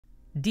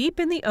Deep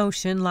in the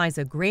ocean lies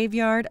a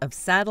graveyard of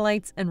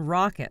satellites and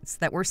rockets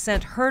that were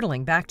sent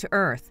hurtling back to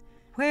Earth.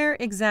 Where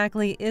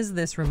exactly is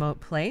this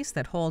remote place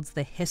that holds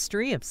the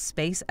history of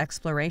space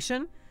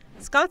exploration?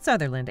 Scott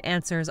Sutherland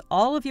answers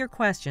all of your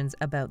questions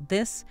about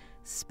this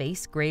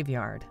space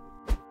graveyard.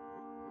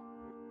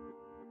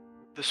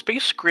 The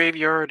space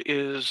graveyard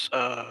is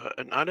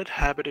an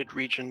uninhabited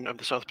region of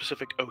the South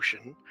Pacific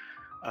Ocean,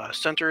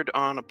 centered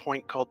on a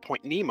point called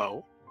Point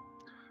Nemo,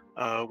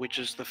 which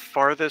is the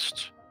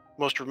farthest,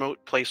 most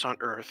remote place on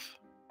Earth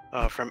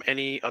from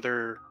any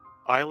other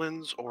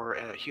islands or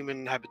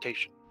human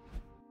habitation.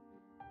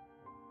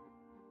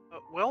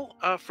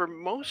 For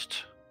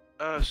most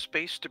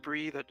space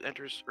debris that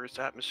enters Earth's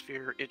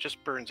atmosphere, it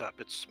just burns up.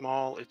 It's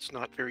small, it's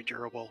not very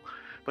durable,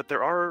 but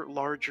there are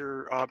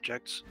larger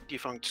objects,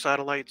 defunct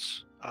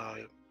satellites,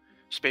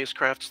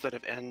 spacecrafts that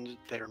have ended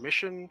their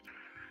mission,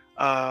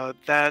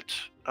 that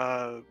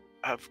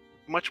have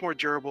much more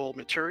durable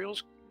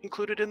materials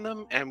included in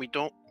them, and we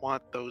don't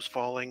want those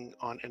falling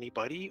on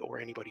anybody or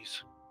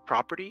anybody's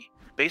property.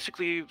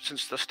 Basically,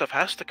 since the stuff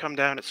has to come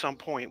down at some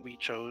point, we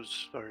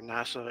chose, or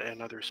NASA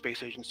and other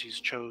space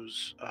agencies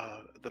chose,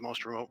 the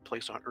most remote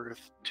place on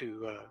Earth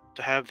to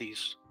have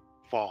these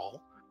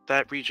fall.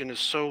 That region is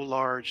so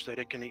large that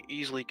it can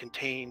easily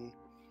contain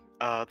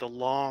the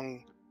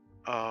long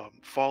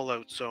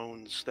fallout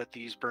zones that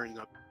these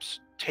burn-ups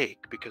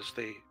take, because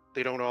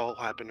they don't all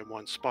happen in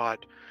one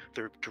spot.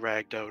 They're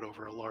dragged out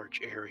over a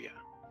large area.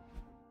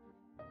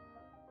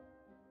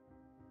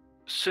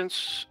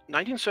 Since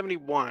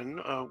 1971,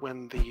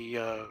 when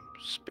the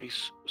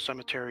space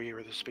cemetery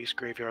or the space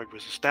graveyard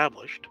was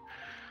established,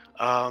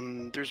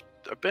 there's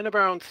been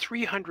around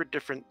 300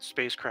 different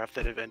spacecraft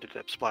that have ended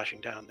up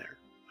splashing down there.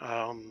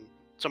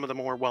 Some of the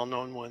more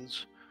well-known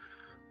ones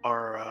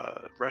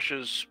are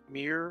Russia's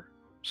Mir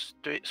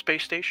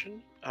space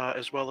station,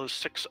 as well as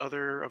 6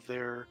 other of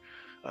their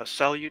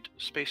Salyut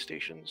space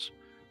stations.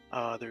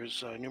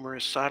 There's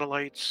numerous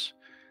satellites,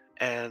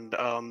 and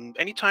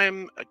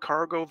anytime a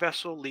cargo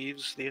vessel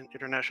leaves the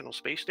International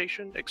Space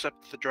Station,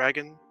 except the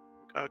Dragon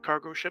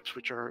cargo ships,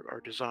 which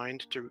are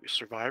designed to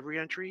survive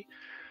re-entry,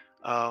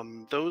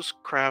 those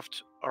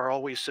craft are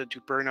always said to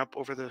burn up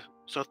over the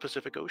South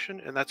Pacific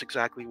Ocean, and that's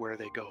exactly where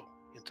they go,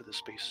 into the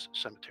space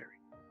cemetery.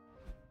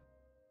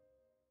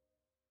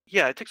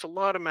 Yeah, it takes a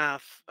lot of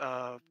math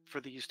for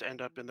these to end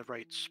up in the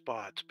right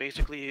spot.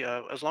 Basically,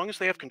 as long as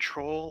they have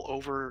control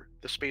over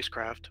the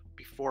spacecraft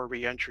before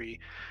re-entry,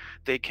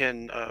 they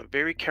can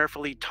very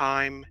carefully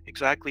time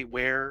exactly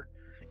where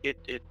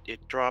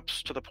it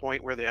drops to the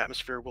point where the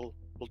atmosphere will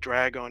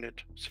drag on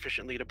it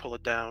sufficiently to pull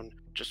it down.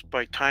 Just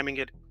by timing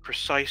it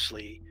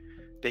precisely,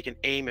 they can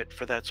aim it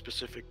for that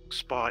specific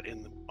spot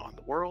on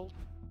the world.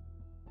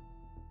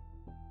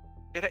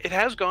 It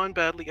has gone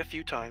badly a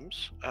few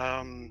times.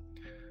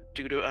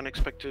 Due to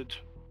unexpected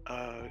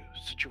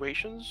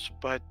situations,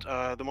 but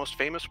the most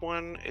famous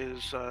one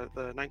is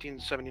the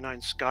 1979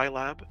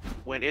 Skylab,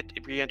 when it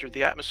re-entered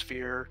the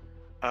atmosphere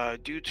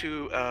due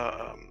to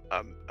a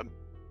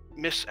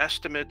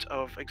misestimate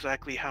of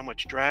exactly how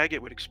much drag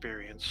it would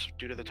experience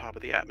due to the top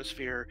of the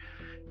atmosphere.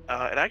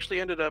 It actually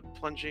ended up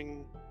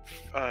plunging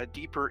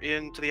deeper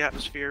into the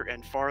atmosphere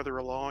and farther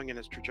along in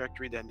its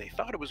trajectory than they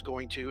thought it was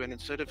going to, and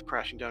instead of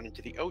crashing down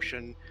into the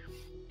ocean,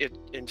 it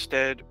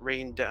instead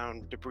rained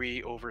down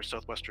debris over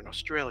southwestern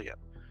Australia.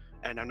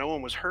 And now no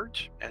one was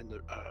hurt, and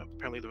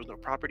apparently there was no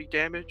property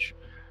damage.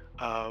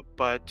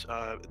 But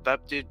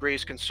that did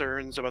raise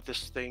concerns about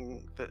this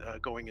thing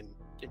going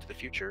into the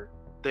future.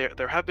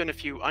 There have been a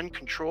few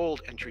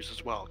uncontrolled entries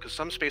as well, because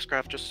some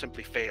spacecraft just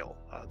simply fail.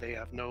 They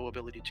have no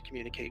ability to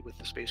communicate with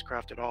the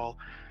spacecraft at all,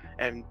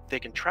 and they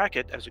can track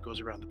it as it goes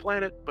around the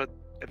planet, but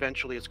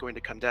eventually it's going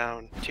to come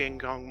down.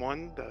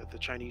 Tiangong-1, the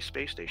Chinese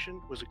space station,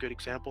 was a good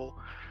example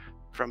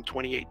from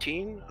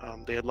 2018.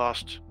 They had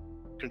lost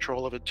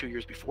control of it 2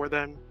 years before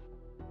then,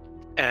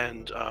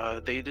 and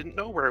they didn't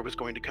know where it was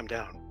going to come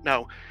down.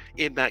 Now,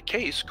 in that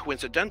case,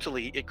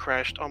 coincidentally, it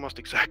crashed almost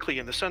exactly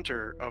in the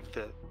center of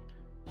the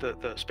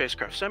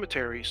spacecraft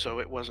cemetery,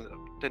 so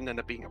didn't end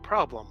up being a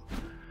problem.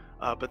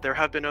 But there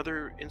have been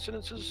other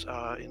incidences.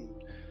 In,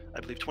 I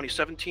believe,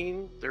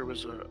 2017, there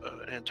was an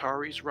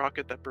Antares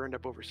rocket that burned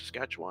up over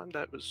Saskatchewan.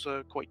 That was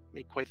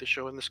made quite the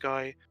show in the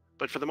sky.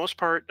 But for the most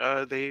part,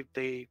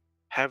 they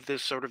have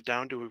this sort of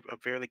down to a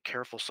fairly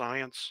careful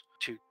science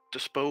to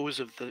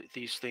dispose of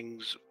these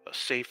things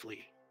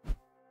safely.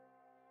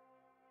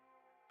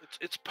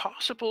 It's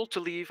possible to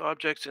leave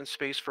objects in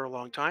space for a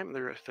long time.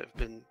 There have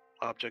been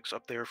objects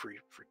up there for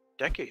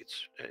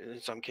decades in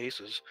some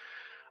cases.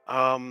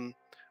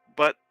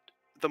 But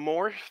the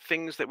more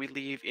things that we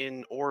leave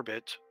in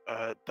orbit,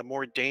 the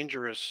more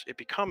dangerous it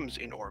becomes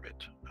in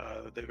orbit.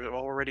 There have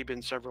already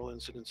been several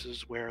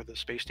incidences where the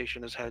space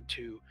station has had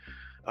to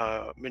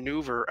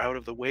maneuver out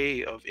of the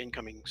way of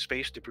incoming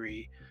space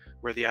debris,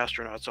 where the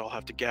astronauts all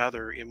have to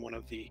gather in one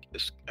of the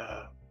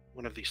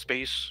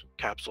space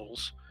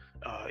capsules,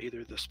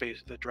 either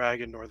the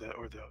Dragon or the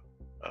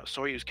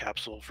Soyuz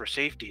capsule, for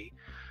safety.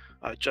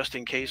 just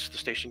in case the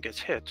station gets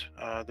hit.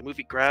 The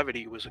movie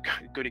Gravity was a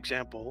good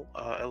example,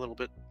 a little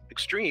bit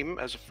extreme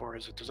as far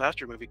as a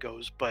disaster movie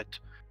goes, but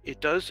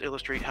it does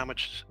illustrate how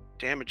much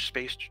damage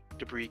space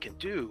debris can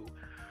do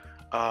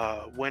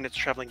when it's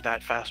traveling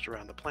that fast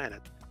around the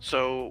planet.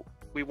 So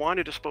we want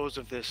to dispose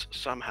of this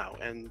somehow,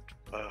 and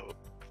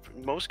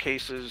in most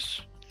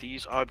cases,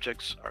 these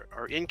objects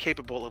are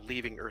incapable of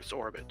leaving Earth's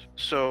orbit.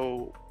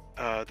 So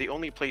the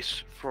only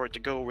place for it to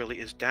go really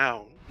is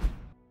down.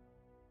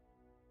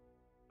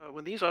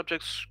 When these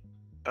objects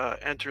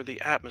enter the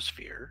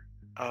atmosphere,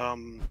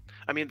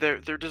 I mean,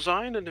 they're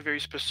designed in a very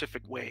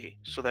specific way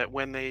so that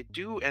when they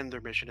do end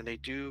their mission and they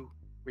do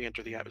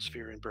re-enter the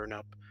atmosphere and burn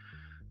up,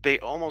 they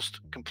almost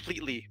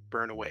completely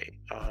burn away.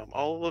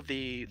 All of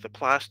the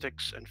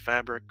plastics and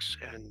fabrics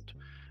and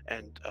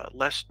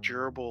less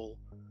durable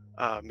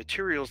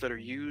materials that are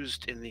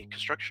used in the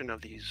construction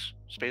of these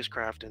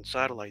spacecraft and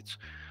satellites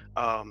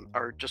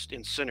are just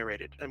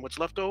incinerated, and what's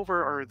left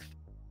over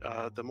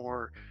are the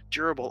more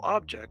durable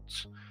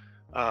objects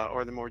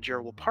or the more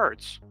durable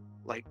parts,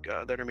 like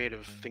that are made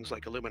of things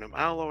like aluminum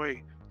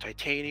alloy,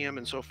 titanium,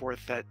 and so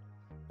forth. That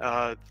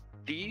uh,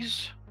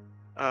 these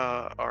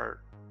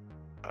are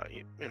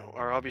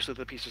are obviously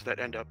the pieces that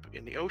end up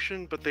in the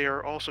ocean, but they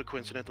are also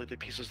coincidentally the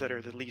pieces that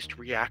are the least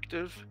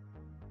reactive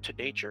to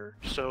nature.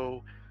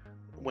 So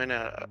when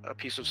a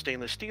piece of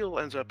stainless steel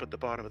ends up at the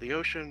bottom of the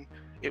ocean,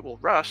 it will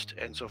rust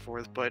and so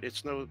forth, but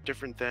it's no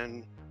different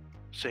than,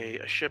 say,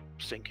 a ship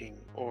sinking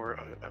or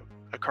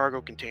a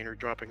cargo container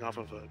dropping off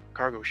of a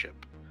cargo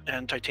ship.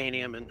 And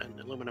titanium and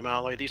aluminum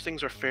alloy, these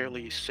things are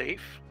fairly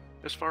safe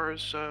as far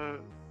as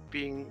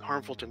being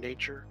harmful to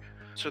nature.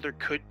 So there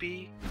could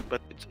be,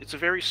 but it's a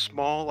very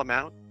small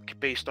amount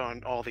based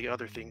on all the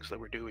other things that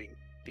we're doing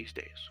these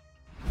days.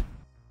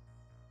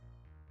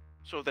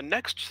 So the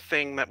next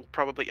thing that will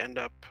probably end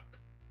up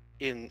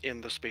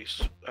in the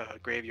space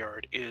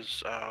graveyard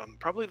is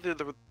probably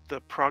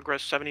the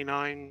Progress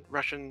 79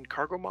 Russian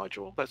cargo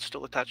module that's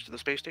still attached to the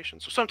space station.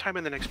 So sometime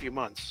in the next few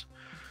months,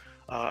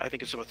 I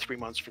think it's about 3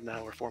 months from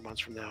now or 4 months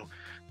from now,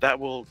 that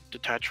will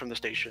detach from the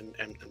station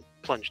and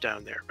plunge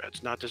down there.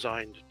 It's not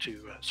designed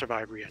to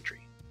survive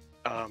re-entry.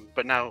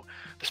 But now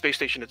the space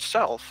station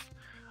itself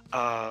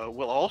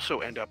will also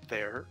end up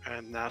there,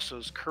 and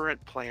NASA's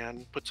current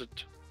plan puts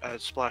it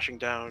as splashing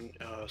down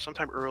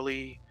sometime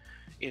early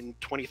in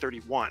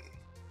 2031.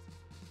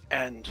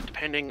 And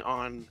depending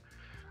on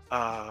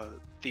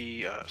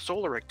the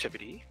solar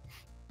activity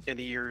in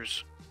the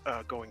years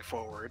going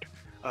forward,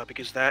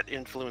 because that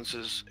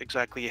influences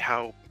exactly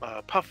how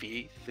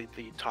puffy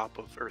the top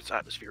of Earth's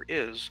atmosphere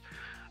is,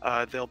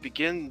 they'll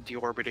begin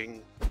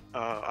deorbiting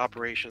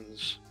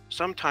operations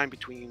sometime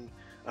between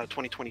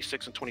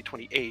 2026 and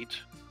 2028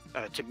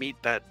 to meet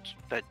that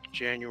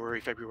January,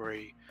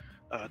 February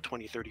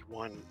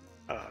 2031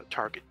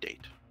 target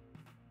date.